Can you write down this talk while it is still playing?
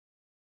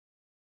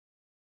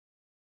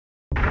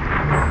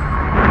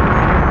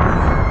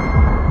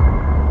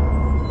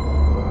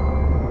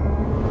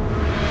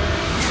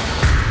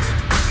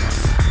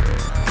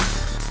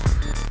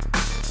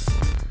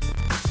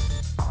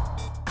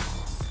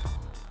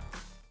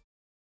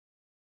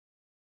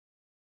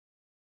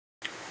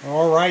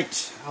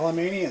Alright,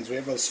 Alamanians, we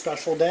have a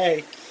special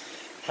day.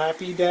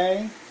 Happy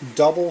day,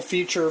 double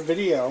feature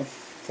video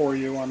for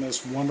you on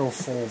this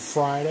wonderful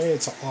Friday.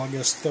 It's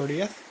August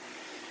 30th.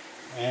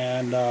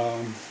 And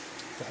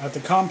at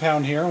the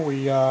compound here,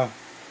 we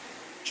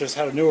just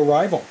had a new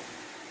arrival.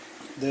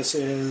 This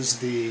is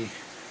the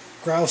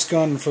grouse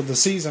gun for the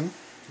season.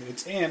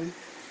 It's in.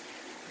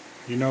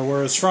 You know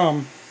where it's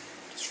from.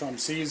 It's from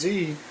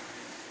CZ,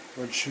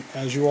 which,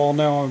 as you all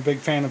know, I'm a big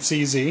fan of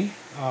CZ.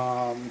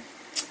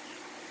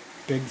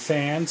 Big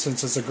fan,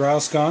 since it's a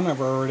grouse gun.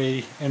 I've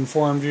already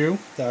informed you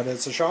that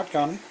it's a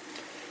shotgun,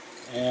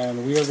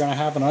 and we are going to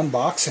have an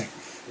unboxing.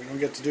 We don't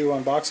get to do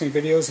unboxing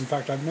videos. In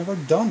fact, I've never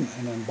done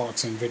an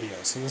unboxing video,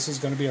 so this is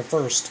going to be a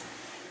first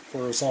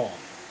for us all.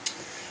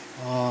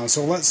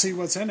 So let's see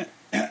what's in it.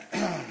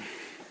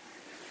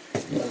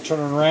 Turn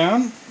it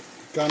around.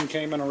 Gun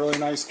came in a really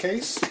nice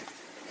case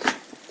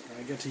that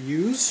I get to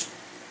use.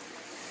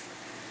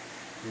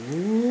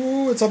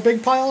 Ooh, it's a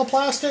big pile of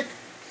plastic.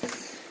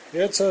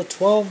 It's a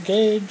 12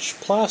 gauge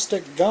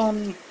plastic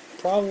gun,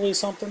 probably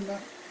something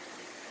that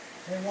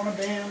they want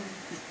to ban.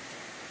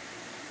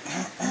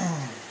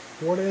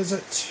 What is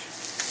it?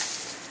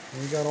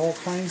 We got all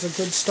kinds of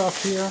good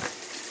stuff here.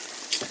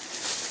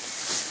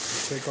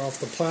 Take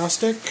off the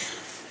plastic.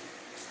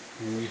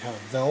 And we have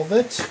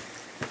velvet.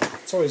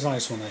 It's always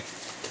nice when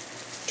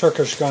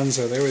Turkish guns,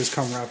 they always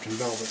come wrapped in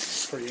velvet.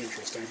 It's pretty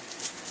interesting.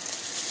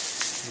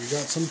 We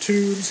got some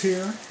tubes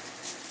here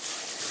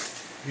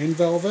in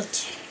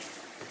velvet.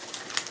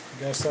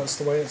 I guess that's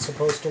the way it's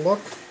supposed to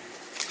look.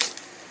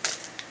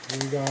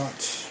 We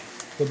got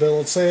the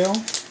bill of sale.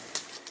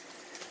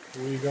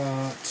 We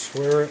got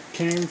where it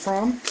came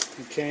from.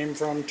 It came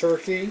from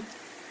Turkey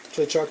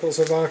to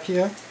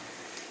Czechoslovakia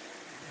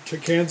to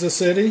Kansas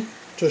City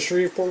to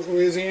Shreveport,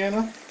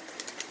 Louisiana,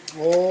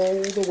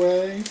 all the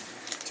way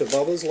to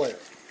Bubba's lair.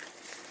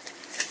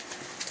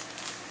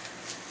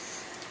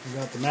 We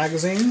got the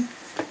magazine,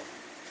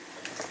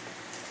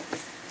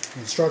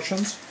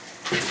 instructions,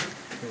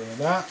 get rid of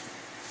that.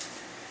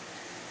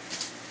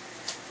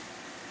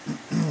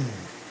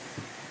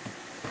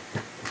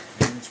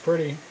 It's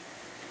pretty.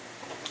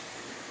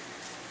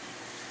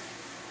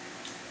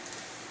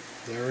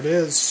 There it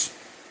is.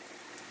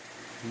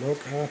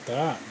 Look at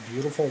that.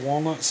 Beautiful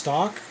walnut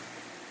stock.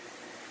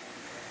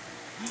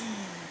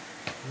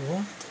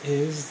 What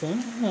is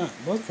that?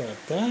 Look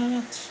at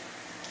that.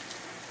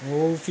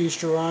 Oh,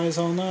 feast your eyes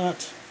on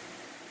that.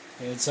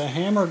 It's a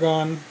hammer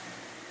gun.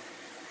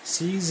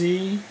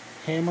 CZ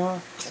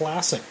Hammer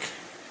Classic.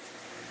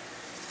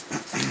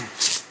 Look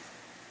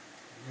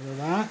at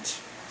that.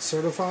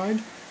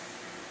 Certified.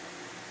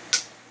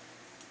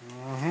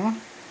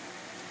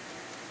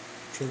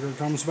 Trigger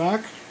comes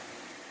back.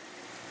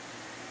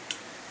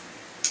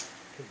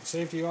 Take the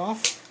safety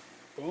off.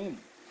 Boom.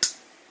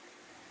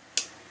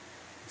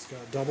 It's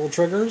got double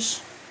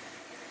triggers,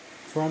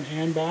 front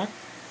and back.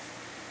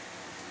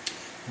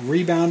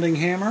 Rebounding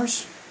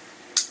hammers,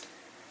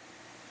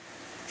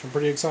 which I'm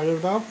pretty excited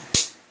about.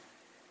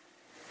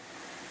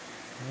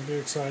 That'll be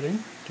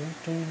exciting. Dun,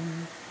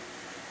 dun.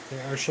 They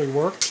actually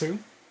work too.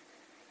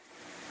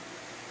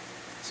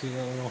 See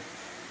that little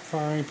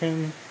firing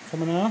pin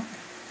coming out?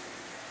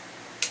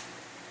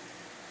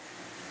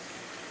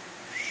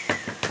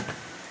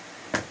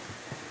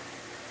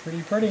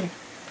 Pretty.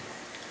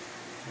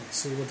 Let's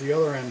see what the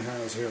other end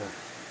has here.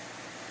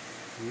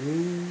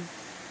 Ooh.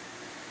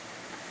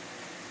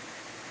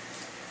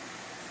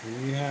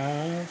 We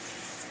have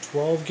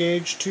 12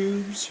 gauge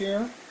tubes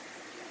here.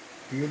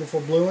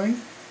 Beautiful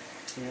bluing.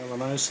 We have a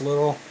nice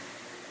little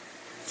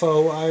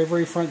faux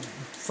ivory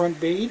front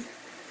bead.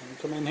 That'll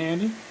come in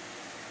handy.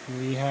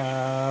 We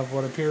have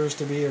what appears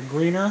to be a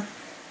greener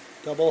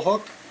double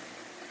hook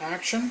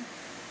action.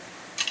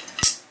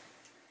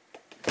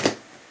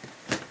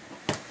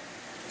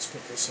 Let's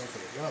put this sucker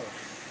together.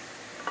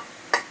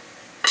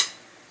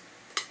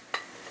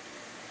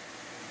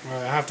 Well,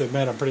 I have to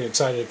admit I'm pretty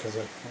excited because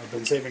I've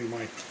been saving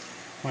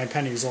my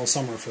pennies all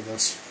summer for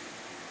this.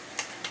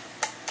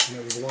 And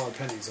it was a lot of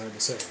pennies I had to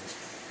save.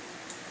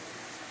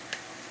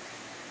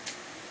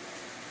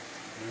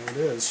 There it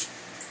is.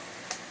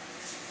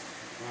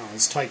 Wow,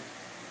 it's tight.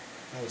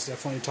 That was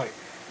definitely tight.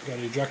 Got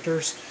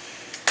ejectors.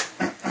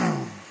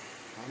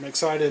 I'm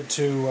excited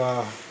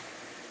to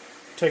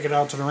take it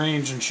out to the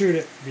range and shoot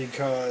it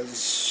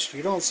because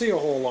you don't see a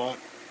whole lot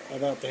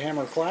about the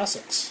Hammer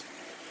Classics.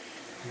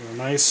 A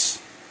nice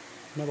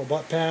metal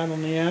butt pad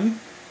on the end.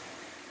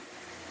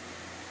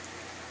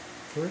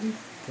 Pretty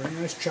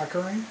nice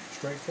checkering.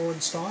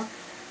 Straightforward stock.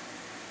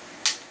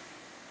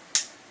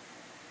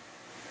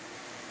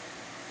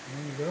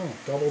 There you go.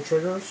 Double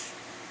triggers.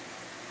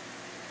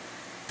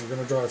 We're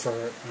going to dry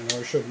fire it. I know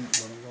I shouldn't,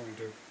 but I'm going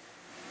to.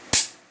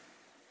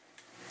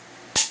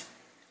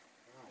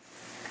 Wow.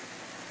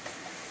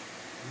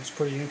 That's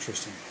pretty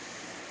interesting.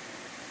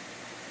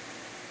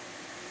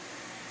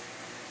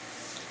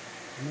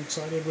 I'm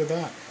excited with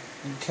that.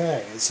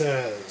 Okay, it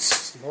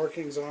says,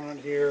 markings on it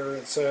here,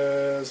 it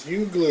says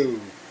U-Glue,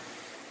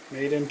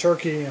 made in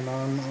Turkey, and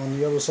on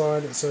the other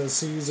side it says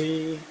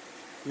CZ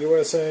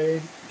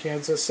USA,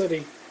 Kansas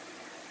City.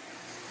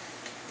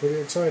 Pretty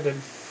excited.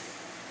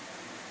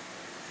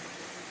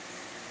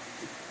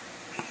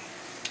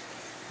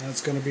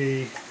 That's going to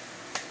be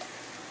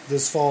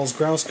this fall's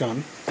grouse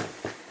gun.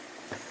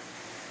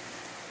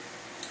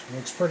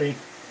 Looks pretty.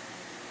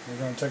 We're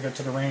going to take it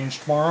to the range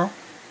tomorrow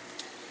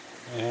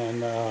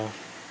and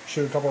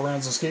shoot a couple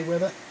rounds of skeet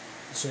with it.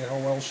 See how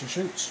well she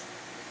shoots.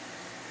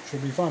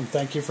 Should be fun.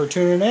 Thank you for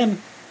tuning in.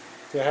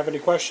 If you have any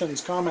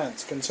questions,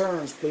 comments,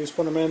 concerns, please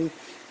put them in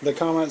the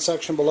comment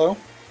section below.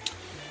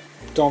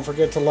 Don't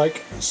forget to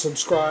like,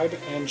 subscribe,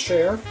 and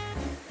share.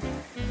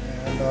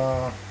 And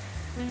I'll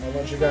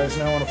let you guys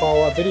know in a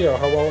follow-up video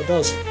how well it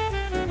does.